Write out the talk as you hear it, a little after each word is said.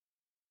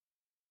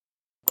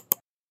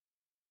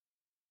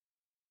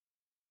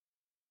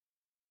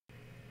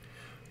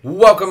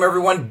Welcome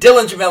everyone,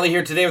 Dylan Gemelli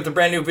here today with a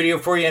brand new video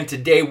for you, and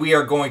today we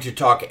are going to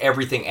talk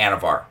everything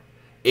Anavar.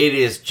 It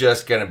is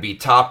just going to be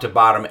top to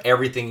bottom,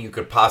 everything you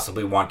could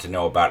possibly want to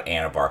know about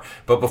Anavar.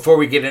 But before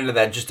we get into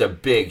that, just a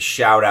big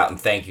shout out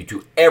and thank you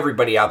to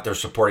everybody out there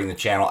supporting the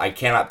channel. I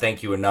cannot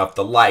thank you enough.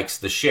 The likes,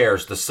 the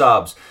shares, the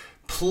subs.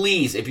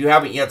 Please, if you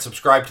haven't yet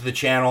subscribed to the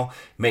channel,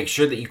 make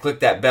sure that you click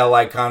that bell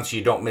icon so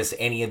you don't miss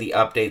any of the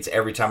updates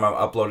every time I'm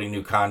uploading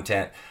new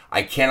content.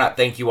 I cannot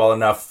thank you all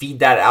enough. Feed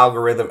that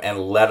algorithm and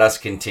let us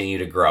continue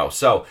to grow.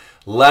 So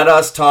let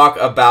us talk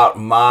about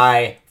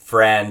my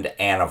friend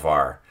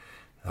Anavar.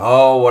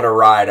 Oh, what a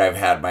ride I've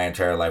had my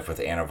entire life with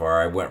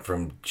Anavar. I went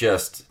from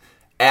just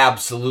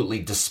absolutely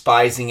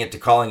despising it to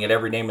calling it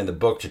every name in the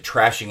book to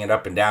trashing it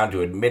up and down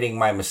to admitting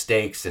my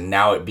mistakes and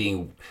now it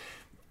being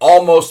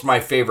almost my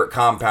favorite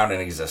compound in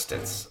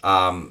existence.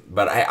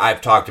 But I've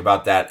talked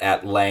about that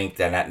at length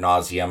and at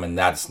nauseum, and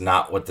that's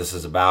not what this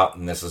is about.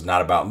 And this is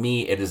not about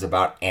me. It is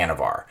about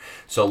Anavar.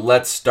 So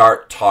let's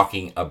start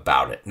talking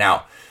about it.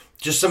 Now,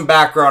 just some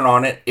background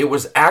on it. It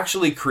was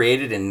actually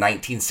created in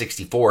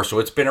 1964, so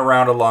it's been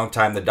around a long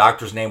time. The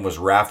doctor's name was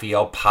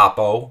Raphael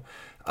Poppo.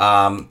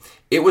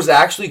 It was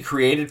actually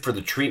created for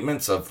the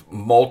treatments of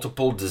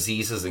multiple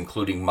diseases,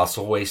 including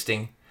muscle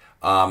wasting.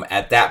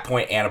 At that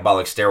point,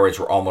 anabolic steroids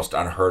were almost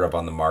unheard of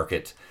on the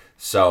market.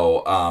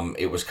 So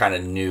it was kind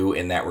of new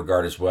in that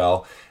regard as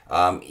well.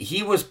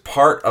 He was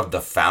part of the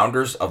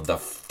founders of the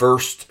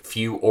first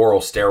few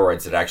oral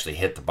steroids that actually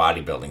hit the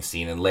bodybuilding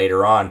scene. And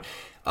later on,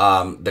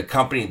 the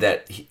company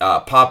that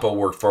Poppo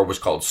worked for was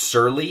called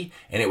Surly,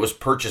 and it was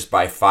purchased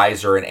by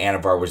Pfizer, and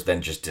Anavar was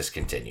then just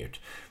discontinued.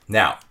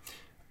 Now,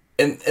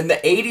 in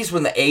the 80s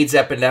when the AIDS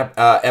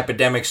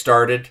epidemic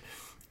started,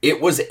 it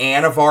was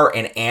Anavar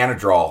and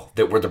Anadrol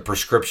that were the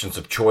prescriptions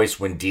of choice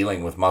when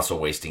dealing with muscle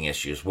wasting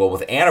issues. Well,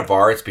 with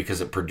Anavar, it's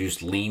because it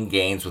produced lean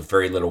gains with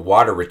very little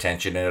water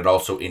retention, and it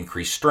also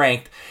increased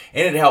strength,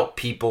 and it helped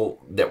people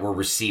that were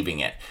receiving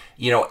it.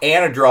 You know,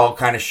 Anadrol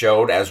kind of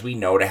showed, as we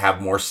know, to have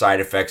more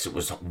side effects. It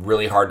was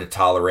really hard to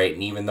tolerate,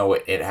 and even though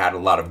it had a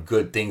lot of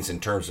good things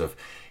in terms of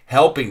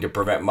helping to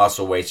prevent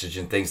muscle wastage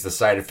and things, the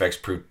side effects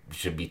proved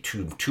to be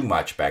too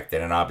much back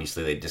then, and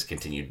obviously they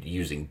discontinued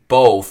using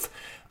both.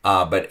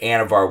 But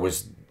Anavar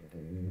was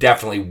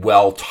definitely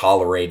well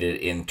tolerated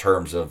in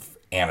terms of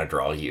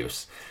Anadrol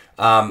use.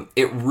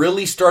 It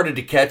really started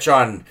to catch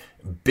on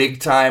big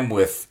time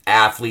with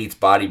athletes,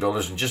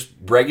 bodybuilders, and just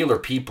regular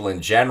people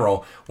in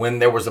general when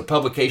there was a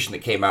publication that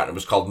came out and it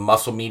was called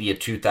Muscle Media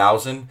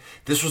 2000.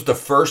 This was the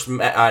first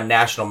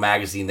national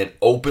magazine that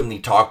openly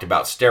talked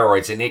about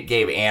steroids, and it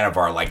gave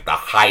Anavar like the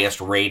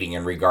highest rating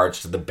in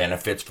regards to the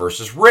benefits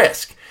versus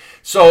risk.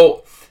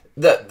 So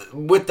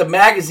with the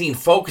magazine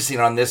focusing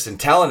on this and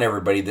telling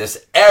everybody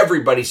this,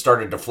 everybody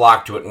started to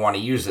flock to it and want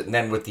to use it. And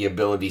then with the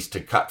abilities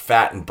to cut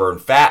fat and burn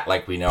fat,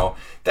 like we know,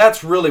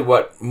 that's really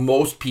what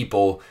most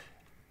people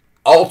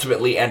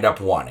ultimately end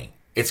up wanting.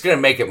 It's going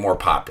to make it more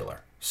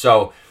popular.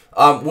 So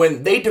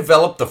when they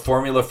developed the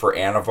formula for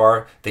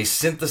Anavar, they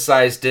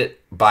synthesized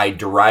it by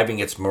deriving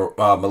its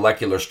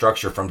molecular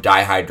structure from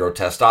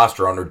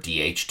dihydrotestosterone, or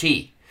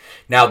DHT.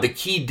 Now, the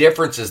key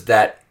difference is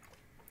that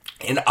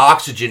an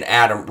oxygen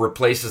atom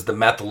replaces the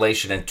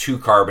methylation and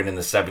 2-carbon in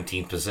the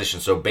 17th position.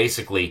 So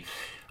basically,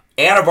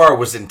 Anavar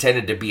was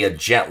intended to be a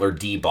gentler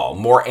D-ball,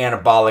 more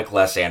anabolic,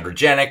 less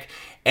androgenic,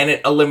 and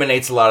it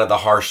eliminates a lot of the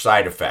harsh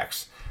side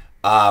effects.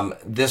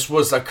 This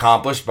was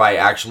accomplished by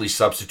actually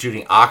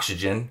substituting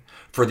oxygen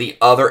for the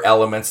other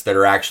elements that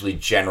are actually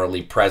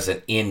generally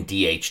present in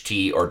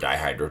DHT, or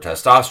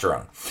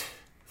dihydrotestosterone.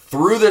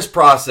 Through this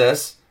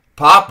process,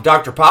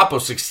 Dr. Poppo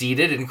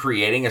succeeded in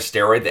creating a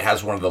steroid that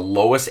has one of the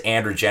lowest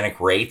androgenic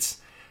rates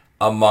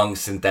among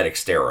synthetic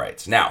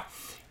steroids. Now,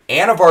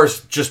 Anavar is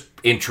just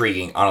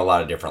intriguing on a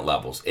lot of different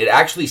levels. It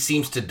actually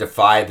seems to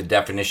defy the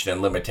definition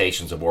and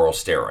limitations of oral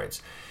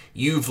steroids.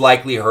 You've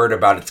likely heard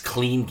about its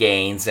clean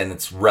gains and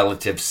its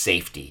relative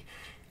safety.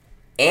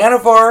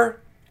 Anavar,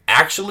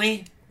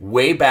 actually,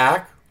 way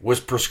back, was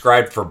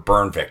prescribed for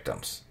burn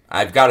victims.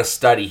 I've got a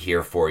study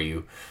here for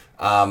you.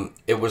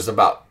 It was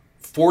about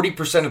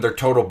 40% of their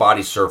total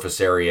body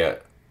surface area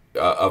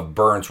of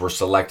burns were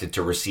selected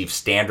to receive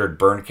standard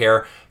burn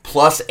care,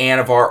 plus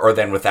Anavar, or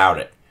then without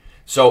it.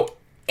 So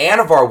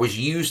Anavar was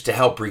used to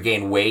help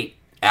regain weight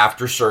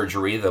after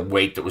surgery, the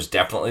weight that was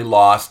definitely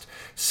lost,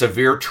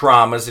 severe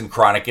traumas, and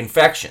chronic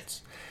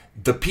infections.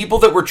 The people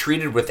that were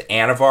treated with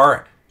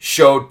Anavar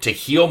showed to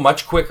heal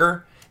much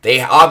quicker.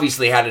 They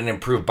obviously had an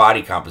improved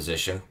body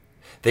composition.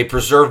 They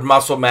preserved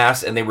muscle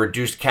mass, and they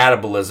reduced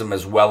catabolism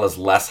as well as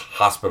less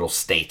hospital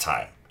stay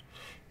time.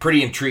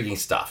 Pretty intriguing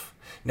stuff.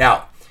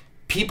 Now,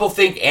 people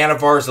think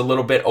Anavar is a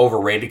little bit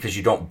overrated because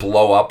you don't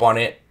blow up on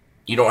it.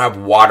 You don't have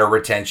water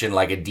retention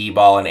like a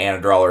D-ball and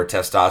Anadrol or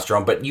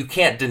testosterone, but you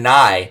can't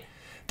deny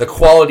the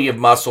quality of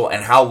muscle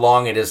and how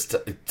long it is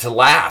to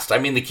last. I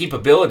mean, the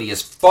capability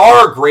is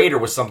far greater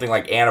with something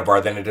like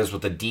Anavar than it is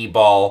with a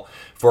D-ball,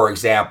 for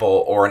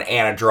example, or an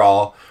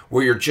Anadrol,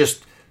 where you're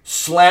just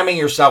slamming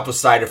yourself with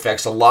side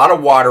effects, a lot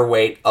of water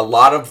weight, a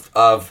lot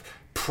of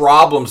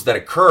problems that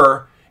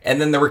occur,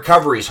 and then the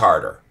recovery is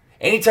harder.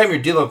 anytime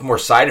you're dealing with more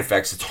side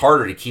effects, it's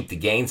harder to keep the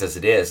gains as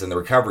it is, and the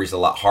recovery is a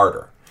lot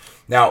harder.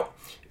 Now,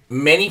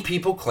 many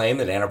people claim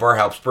that Anavar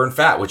helps burn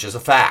fat, which is a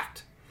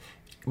fact.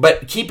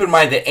 But keep in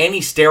mind that any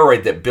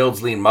steroid that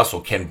builds lean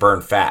muscle can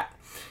burn fat.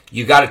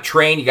 You got to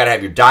train, you got to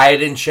have your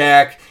diet in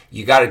check,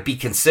 you got to be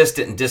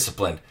consistent and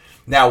disciplined.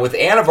 Now, with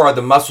Anavar,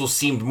 the muscles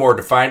seemed more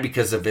defined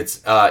because of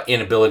its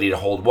inability to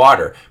hold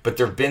water. But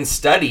there have been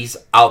studies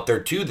out there,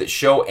 too, that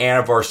show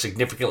Anavar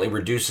significantly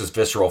reduces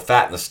visceral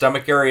fat in the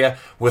stomach area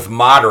with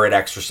moderate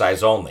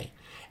exercise only.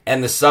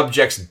 And the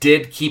subjects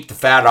did keep the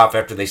fat off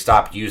after they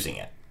stopped using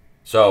it.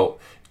 So,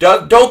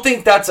 don't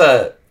think that's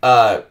a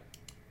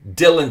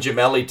Dylan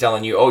Gemelli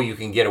telling you, oh, you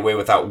can get away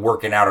without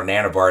working out on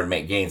Anavar and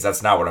make gains.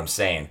 That's not what I'm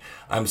saying.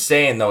 I'm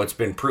saying, though, it's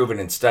been proven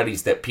in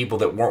studies that people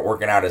that weren't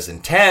working out as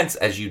intense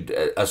as you'd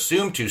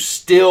assume to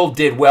still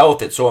did well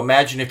with it. So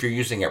imagine if you're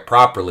using it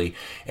properly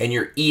and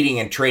you're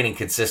eating and training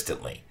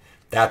consistently.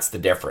 That's the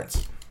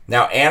difference.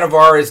 Now,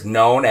 Anavar is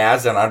known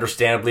as, and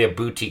understandably, a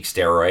boutique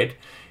steroid.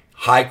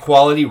 High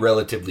quality,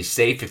 relatively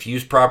safe if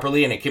used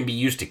properly, and it can be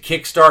used to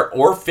kickstart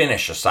or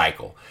finish a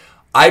cycle.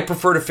 I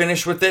prefer to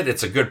finish with it.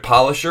 It's a good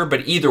polisher,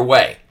 but either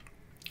way,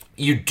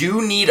 you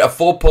do need a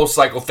full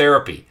post-cycle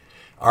therapy.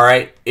 All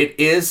right? It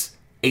is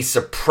a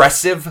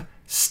suppressive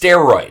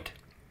steroid.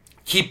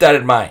 Keep that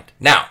in mind.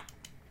 Now,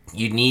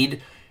 you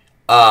need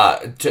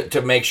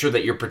to make sure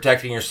that you're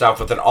protecting yourself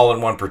with an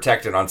all-in-one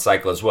protectant on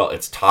cycle as well.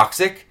 It's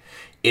toxic.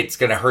 It's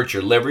going to hurt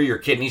your liver, your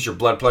kidneys, your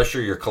blood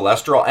pressure, your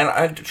cholesterol.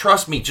 And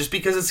trust me, just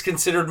because it's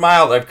considered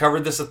mild, I've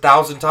covered this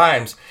 1,000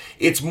 times,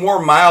 it's more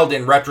mild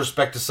in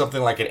retrospect to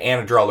something like an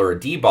Anadrol or a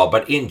D-ball.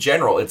 But in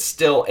general, it's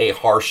still a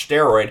harsh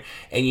steroid,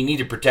 and you need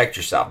to protect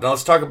yourself. Now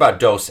let's talk about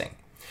dosing.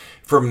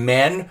 For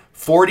men,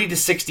 40 to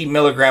 60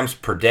 milligrams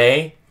per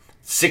day,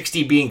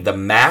 60 being the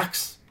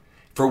max.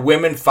 For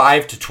women,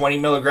 5 to 20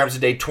 milligrams a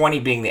day, 20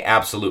 being the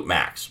absolute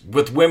max.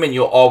 With women,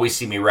 you'll always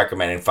see me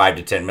recommending 5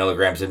 to 10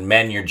 milligrams. And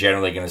men, you're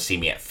generally going to see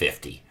me at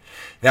 50.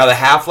 Now, the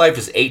half-life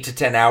is 8 to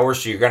 10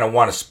 hours, so you're going to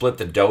want to split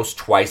the dose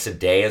twice a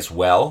day as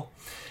well.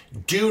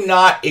 Do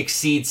not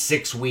exceed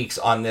 6 weeks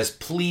on this.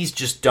 Please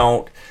just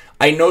don't.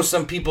 I know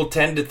some people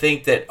tend to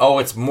think that, oh,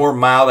 it's more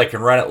mild, I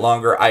can run it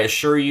longer. I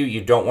assure you, you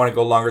don't want to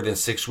go longer than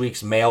 6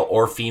 weeks, male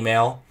or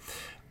female.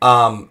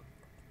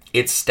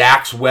 It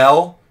stacks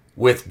well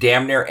with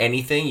damn near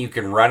anything. You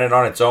can run it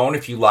on its own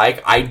if you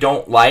like. I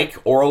don't like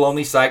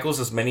oral-only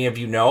cycles, as many of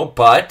you know,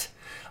 but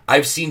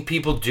I've seen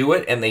people do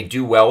it, and they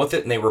do well with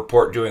it, and they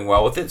report doing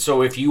well with it.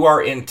 So if you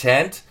are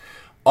intent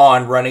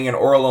on running an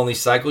oral-only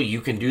cycle, you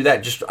can do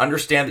that. Just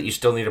understand that you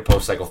still need a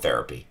post-cycle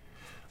therapy.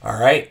 All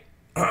right?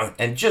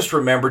 And just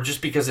remember,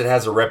 just because it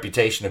has a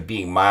reputation of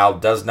being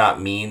mild does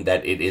not mean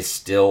that it is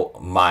still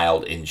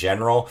mild in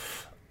general.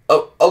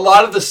 A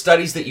lot of the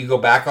studies that you go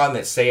back on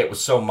that say it was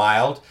so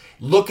mild,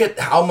 look at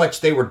how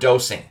much they were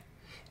dosing.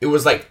 It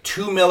was like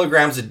 2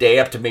 milligrams a day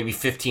up to maybe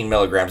 15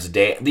 milligrams a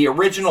day. The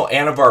original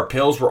Anavar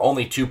pills were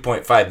only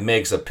 2.5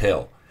 mgs a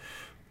pill.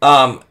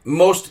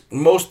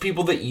 Most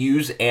people that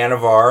use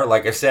Anavar,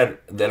 like I said,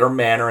 that are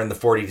men, are in the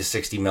 40 to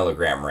 60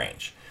 milligram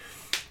range.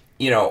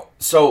 You know,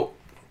 so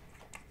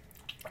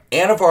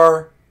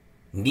Anavar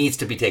needs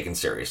to be taken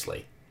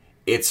seriously.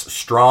 It's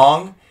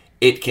strong.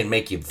 It can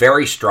make you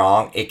very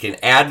strong. It can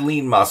add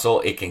lean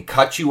muscle. It can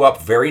cut you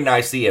up very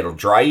nicely. It'll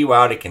dry you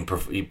out. It can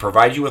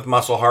provide you with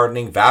muscle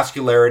hardening,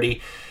 vascularity.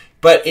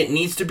 But it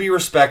needs to be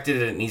respected,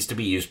 and it needs to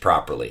be used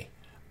properly.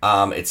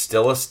 It's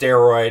still a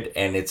steroid,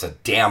 and it's a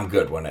damn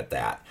good one at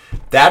that.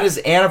 That is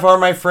Anavar,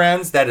 my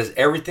friends. That is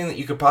everything that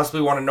you could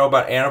possibly want to know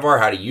about Anavar,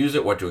 how to use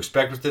it, what to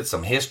expect with it,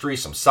 some history,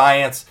 some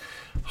science.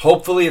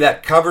 Hopefully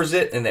that covers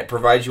it, and that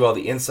provides you all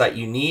the insight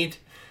you need.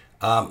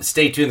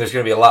 Stay tuned. There's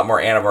going to be a lot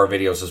more Anavar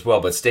videos as well,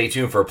 but stay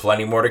tuned for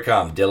plenty more to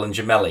come. Dylan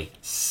Gemelli,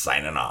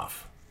 signing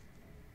off.